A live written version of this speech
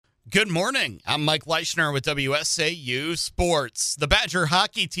Good morning. I'm Mike Leischner with WSAU Sports. The Badger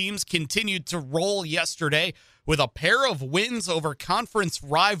hockey teams continued to roll yesterday with a pair of wins over conference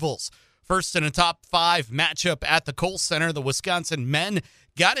rivals. First in a top 5 matchup at the Kohl Center, the Wisconsin men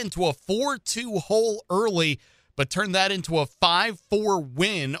got into a 4-2 hole early, but turned that into a 5-4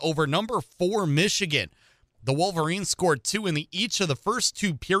 win over number 4 Michigan. The Wolverines scored 2 in each of the first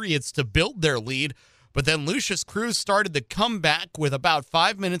 2 periods to build their lead, but then Lucius Cruz started the comeback with about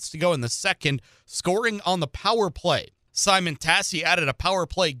 5 minutes to go in the second, scoring on the power play. Simon Tassi added a power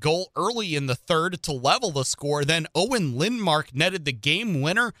play goal early in the third to level the score. Then Owen Lindmark netted the game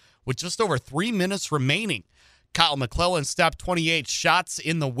winner with just over 3 minutes remaining. Kyle McClellan stopped 28 shots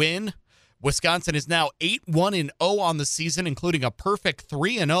in the win. Wisconsin is now 8-1-0 on the season, including a perfect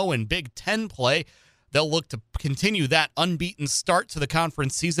 3-0 in Big Ten play. They'll look to continue that unbeaten start to the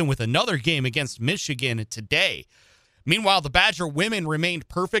conference season with another game against Michigan today. Meanwhile, the Badger women remained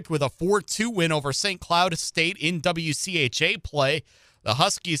perfect with a 4-2 win over St. Cloud State in WCHA play. The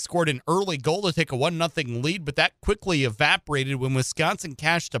Huskies scored an early goal to take a 1-0 lead, but that quickly evaporated when Wisconsin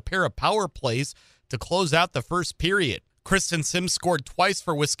cashed a pair of power plays to close out the first period. Kristen Sims scored twice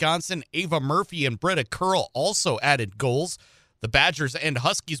for Wisconsin. Ava Murphy and Britta Curl also added goals. The Badgers and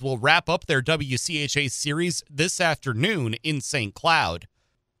Huskies will wrap up their WCHA series this afternoon in St. Cloud.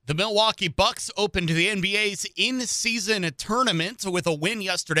 The Milwaukee Bucks opened the NBA's in-season tournament with a win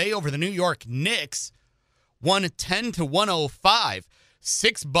yesterday over the New York Knicks, 110-105.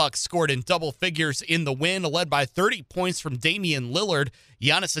 6 Bucks scored in double figures in the win, led by 30 points from Damian Lillard.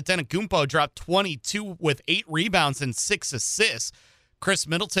 Giannis Antetokounmpo dropped 22 with 8 rebounds and 6 assists. Chris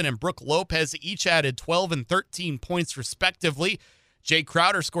Middleton and Brooke Lopez each added 12 and 13 points respectively. Jay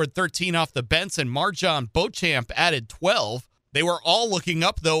Crowder scored 13 off the bench, and Marjon Beauchamp added 12. They were all looking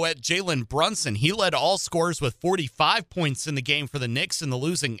up, though, at Jalen Brunson. He led all scorers with 45 points in the game for the Knicks in the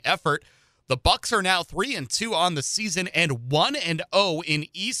losing effort. The Bucks are now 3-2 on the season and 1-0 in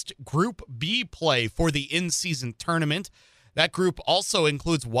East Group B play for the in-season tournament. That group also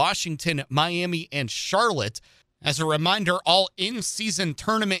includes Washington, Miami, and Charlotte. As a reminder, all in-season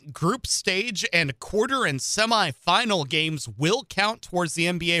tournament group stage and quarter and semifinal games will count towards the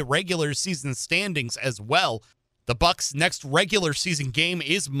NBA regular season standings as well. The Bucks' next regular season game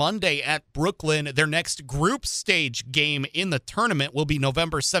is Monday at Brooklyn. Their next group stage game in the tournament will be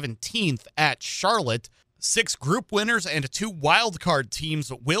November 17th at Charlotte. 6 group winners and 2 wildcard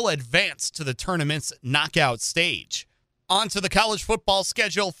teams will advance to the tournament's knockout stage. On to the college football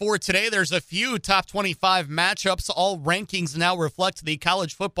schedule for today. There's a few top 25 matchups. All rankings now reflect the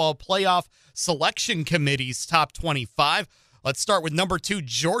College Football Playoff Selection Committee's top 25. Let's start with number 2,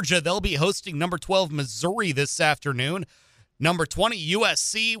 Georgia. They'll be hosting number 12, Missouri this afternoon. Number 20,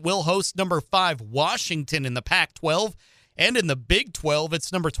 USC will host number 5, Washington in the Pac-12. And in the Big 12,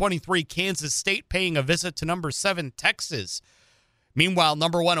 it's number 23, Kansas State paying a visit to number 7, Texas. Meanwhile,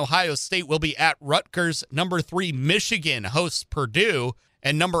 number 1, Ohio State will be at Rutgers. Number 3, Michigan hosts Purdue.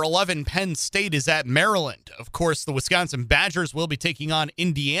 And number 11, Penn State is at Maryland. Of course, the Wisconsin Badgers will be taking on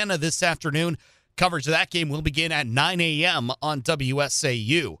Indiana this afternoon. Coverage of that game will begin at 9 a.m. on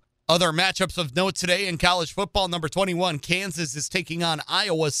WSAU. Other matchups of note today in college football, number 21, Kansas is taking on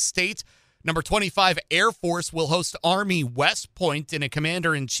Iowa State. Number 25, Air Force will host Army West Point in a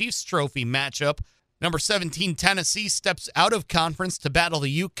Commander-in-Chief's Trophy matchup. Number 17, Tennessee steps out of conference to battle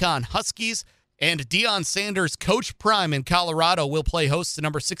the UConn Huskies. And Deion Sanders' Coach Prime in Colorado will play host to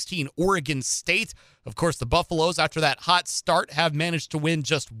number 16, Oregon State. Of course, the Buffaloes, after that hot start, have managed to win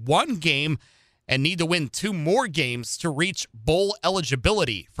just 1 game and need to win 2 more games to reach bowl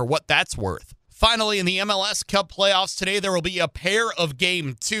eligibility, for what that's worth. Finally, in the MLS Cup playoffs today, there will be a pair of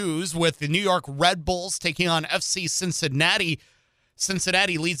Game 2s with the New York Red Bulls taking on FC Cincinnati.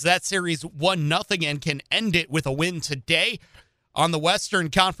 Cincinnati leads that series 1-0 and can end it with a win today. On the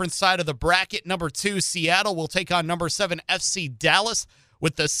Western Conference side of the bracket, number 2, Seattle will take on number 7, FC Dallas.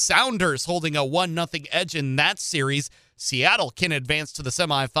 With the Sounders holding a 1-0 edge in that series, Seattle can advance to the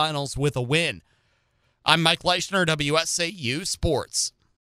semifinals with a win. I'm Mike Leischner, WSAU Sports.